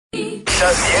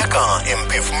Hlaziyeka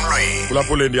Emphefumlweni.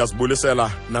 Kulapho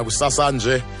ndiyazibulisela nakusasa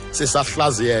nje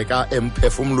sisahlaziyeka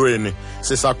emphefumlweni,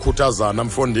 sisakhuthazana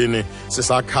mfondini,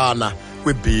 sisakhana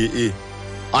kwiBEE.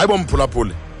 Hayibo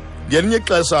mphulaphuli, ngelinye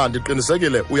ixesha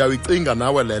ndiqinisekile uyayicinga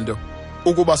nawe lento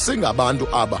ukuba singabantu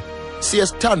aba siye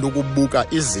sithanda ukubuka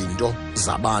izinto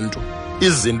zabantu,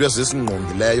 izinto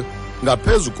ezisingqongileyo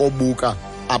ngaphezu kobuka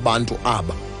abantu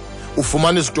aba.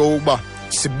 Ufumanisa into ukuba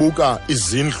sibuka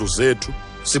izindlu zethu,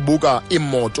 sibuka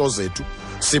imoto zethu,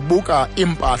 sibuka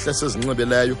impahla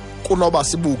esezinxibeleyo kunoba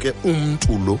sibuke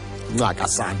umuntu lo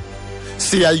ncakasana.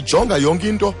 Siyayijonga yonke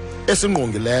into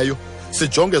esingqongileyo,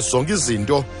 sijonge zonke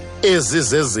izinto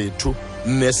ezizezethu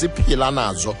nesiphila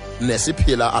nazo,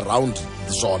 nesiphila around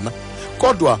zona.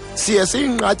 Kodwa siye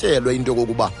siyinqatyelwe into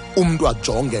kokuba umuntu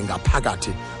ajonge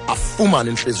ngaphakathi, afumane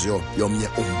inhliziyo yomnye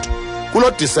umuntu.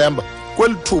 Kulo December,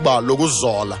 kwelithuba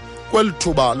lokuzola,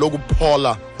 kwelithuba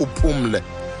lokuphola uphumle,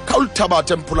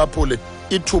 khawulithabathe mphulaphuli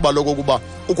ithuba lokuba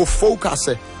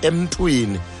ukufocuse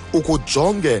emntwini,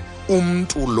 ukujonge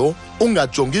umuntu lo,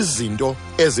 ungajongi izinto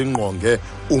ezingqonge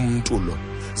umuntu lo.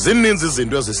 Zininzi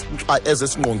izinto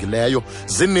ezisingqongileyo,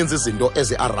 zininzi izinto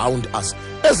ezi-around us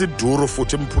eziduru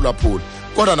futhi mphulaphuli.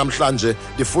 Kodwa namhlanje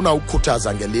ndifuna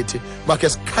ukukhuthaza ngelithi makhe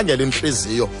sikhangele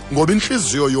inhliziyo, ngoba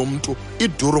inhliziyo yomuntu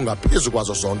iduru ngaphezu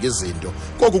kwazo zonke izinto.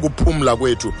 Koku kuphumla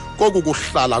kwethu, koku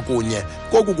kuhlala kunye,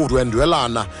 koku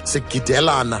kudwendwelana,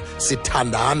 sigidelana,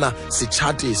 sithandana,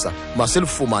 sitshatisa,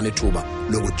 masilifumane ithuba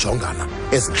lokujongana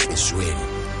ezinhliziyweni.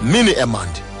 Mini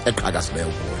emandi eqhakasileyo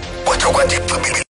kuwe.